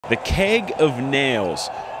The Keg of Nails.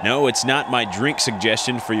 No, it's not my drink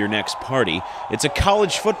suggestion for your next party. It's a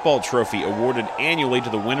college football trophy awarded annually to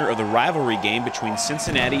the winner of the rivalry game between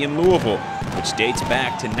Cincinnati and Louisville, which dates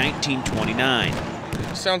back to 1929.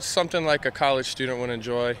 Sounds something like a college student would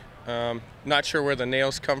enjoy. Not sure where the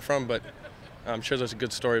nails come from, but I'm sure there's a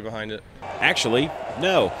good story behind it. Actually,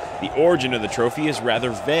 no. The origin of the trophy is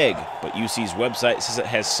rather vague, but UC's website says it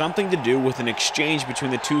has something to do with an exchange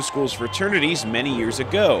between the two schools' fraternities many years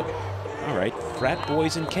ago. All right, frat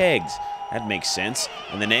boys and kegs. That makes sense.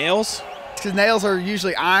 And the nails? Because nails are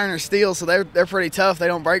usually iron or steel, so they're pretty tough. They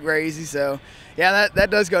don't break very easy, so yeah,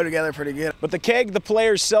 that does go together pretty good. But the keg the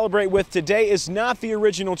players celebrate with today is not the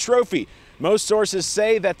original trophy. Most sources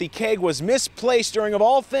say that the keg was misplaced during, of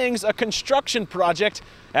all things, a construction project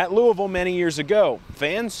at Louisville many years ago.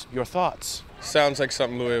 Fans, your thoughts? Sounds like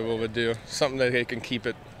something Louisville would do, something that they can keep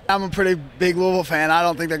it. I'm a pretty big Louisville fan. I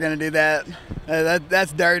don't think they're going to do that.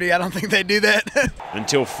 That's dirty. I don't think they do that.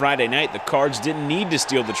 Until Friday night, the Cards didn't need to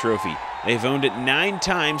steal the trophy. They've owned it 9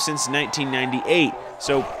 times since 1998,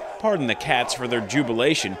 so pardon the Cats for their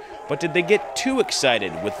jubilation, but did they get too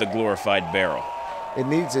excited with the glorified barrel?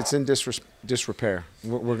 It's in disrepair.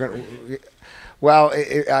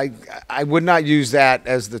 I would not use that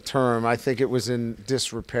as the term. I think it was in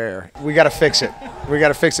disrepair. We got to fix it. We got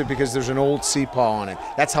to fix it because there's an old C-paw on it.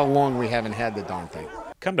 That's how long we haven't had the darn thing.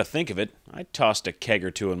 Come to think of it, I tossed a keg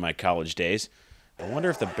or two in my college days. I wonder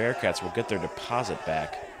if the Bearcats will get their deposit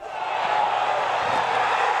back.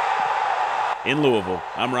 In Louisville,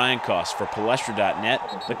 I'm Ryan Koss for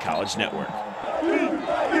Palestra.net, the College Network.